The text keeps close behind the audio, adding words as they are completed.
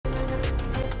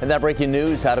And that breaking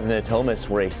news out of Natomas,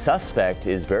 where a suspect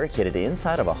is barricaded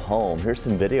inside of a home. Here's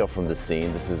some video from the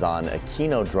scene. This is on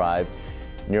Aquino Drive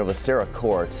near Lucera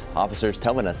Court. Officers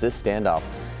telling us this standoff,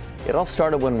 it all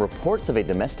started when reports of a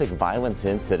domestic violence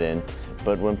incident,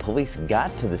 but when police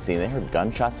got to the scene, they heard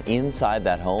gunshots inside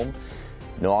that home.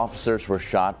 No officers were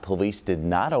shot. Police did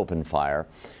not open fire.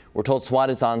 We're told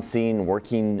SWAT is on scene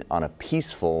working on a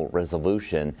peaceful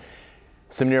resolution.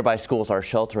 Some nearby schools are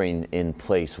sheltering in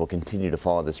place. We'll continue to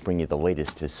follow this, bring you the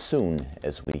latest as soon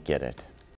as we get it.